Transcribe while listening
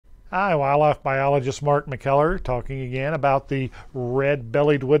Hi, wildlife biologist Mark McKellar talking again about the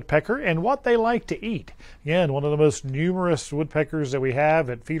red-bellied woodpecker and what they like to eat. Again, one of the most numerous woodpeckers that we have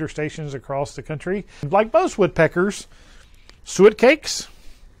at feeder stations across the country. Like most woodpeckers, suet cakes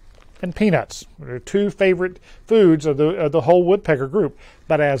and peanuts are two favorite foods of the whole woodpecker group.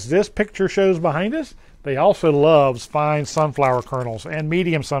 But as this picture shows behind us, they also love fine sunflower kernels and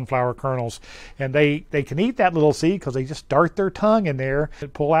medium sunflower kernels. And they can eat that little seed because they just dart their tongue in there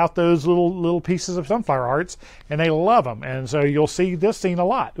and pull out those little pieces of sunflower hearts, and they love them. And so you'll see this scene a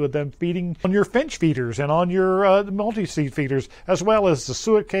lot with them feeding on your finch feeders and on your multi-seed feeders, as well as the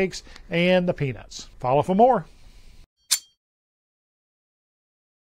suet cakes and the peanuts. Follow for more.